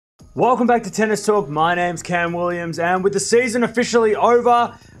Welcome back to Tennis Talk. My name's Cam Williams, and with the season officially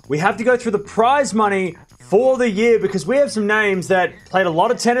over, we have to go through the prize money for the year because we have some names that played a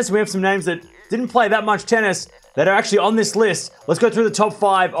lot of tennis and we have some names that didn't play that much tennis that are actually on this list. Let's go through the top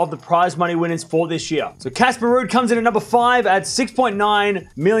 5 of the prize money winners for this year. So Casper Ruud comes in at number 5 at $6.9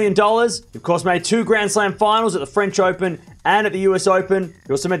 million. He, of course, made 2 Grand Slam finals at the French Open and at the US Open.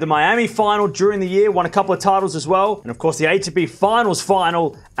 He also made the Miami final during the year, won a couple of titles as well. And of course, the ATP Finals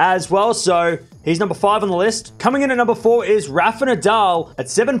final as well. So he's number 5 on the list. Coming in at number 4 is Rafael Nadal at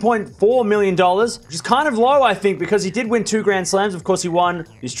 $7.4 million, which is kind of low, I think, because he did win 2 Grand Slams. Of course, he won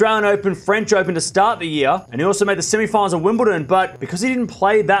the Australian Open, French Open to start the year. And he also made the semifinals of Wimbledon. But because he didn't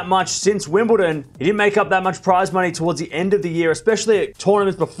play that much since Wimbledon, he didn't make up that much prize money towards the end of the year, especially at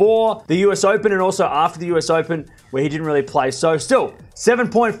tournaments before the US Open and also after the US Open, where he didn't really play. So still,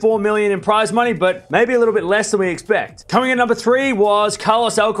 $7.4 million in prize money, but maybe a little bit less than we expect. Coming in number 3 was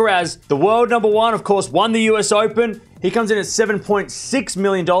Carlos Alcaraz, the world number 1, of course, won the US Open. He comes in at $7.6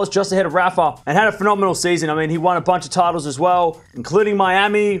 million, just ahead of Rafa, and had a phenomenal season. I mean, he won a bunch of titles as well, including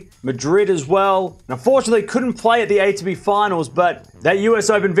Miami, Madrid as well. And unfortunately, couldn't play at the ATP Finals, but that US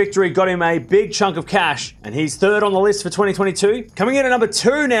Open victory got him a big chunk of cash, and he's 3rd on the list for 2022. Coming in at number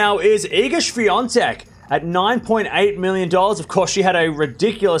 2 now is Iga Swiatek at $9.8 million. Of course, she had a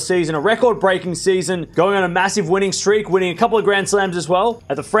ridiculous season, a record-breaking season, going on a massive winning streak, winning a couple of Grand Slams as well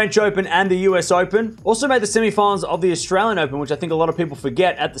at the French Open and the US Open. Also made the semifinals of the Australian Open, which I think a lot of people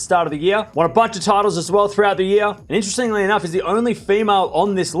forget at the start of the year. Won a bunch of titles as well throughout the year. And interestingly enough, is the only female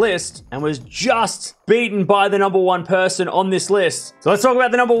on this list and was just beaten by the number 1 person on this list. So let's talk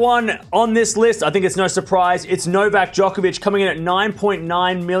about the number 1 on this list. I think it's no surprise. It's Novak Djokovic, coming in at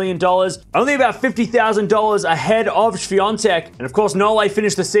 $9.9 million. Only about $50,000 ahead of Swiatek. And of course, Nole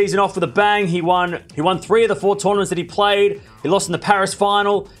finished the season off with a bang. He won 3 of the 4 tournaments that he played. He lost in the Paris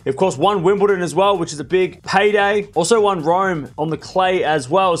final. He, of course, won Wimbledon as well, which is a big payday. Also won Rome on the clay as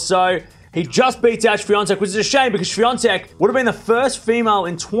well. So he just beats out Swiatek, which is a shame because Swiatek would have been the first female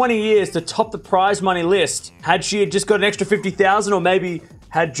in 20 years to top the prize money list had she just got an extra $50,000, or maybe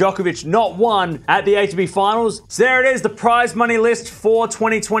had Djokovic not won at the ATP Finals. So there it is, the prize money list for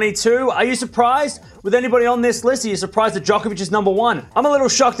 2022. Are you surprised with anybody on this list? Are you surprised that Djokovic is number 1? I'm a little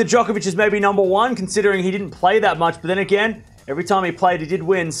shocked that Djokovic is maybe number 1, considering he didn't play that much. But then again, every time he played, he did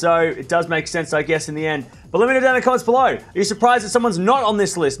win, so it does make sense, I guess, in the end. But let me know down in the comments below. Are you surprised that someone's not on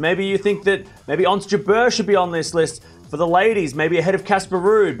this list? Maybe you think that maybe Ons Jabeur should be on this list for the ladies, maybe ahead of Casper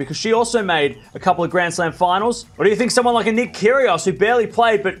Ruud, because she also made a couple of Grand Slam finals. Or do you think someone like a Nick Kyrgios, who barely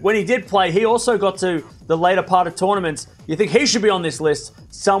played, but when he did play, he also got to the later part of tournaments? You think he should be on this list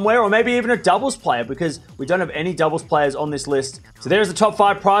somewhere, or maybe even a doubles player, because we don't have any doubles players on this list. So there's the top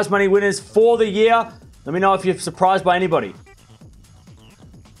 5 prize money winners for the year. Let me know if you're surprised by anybody.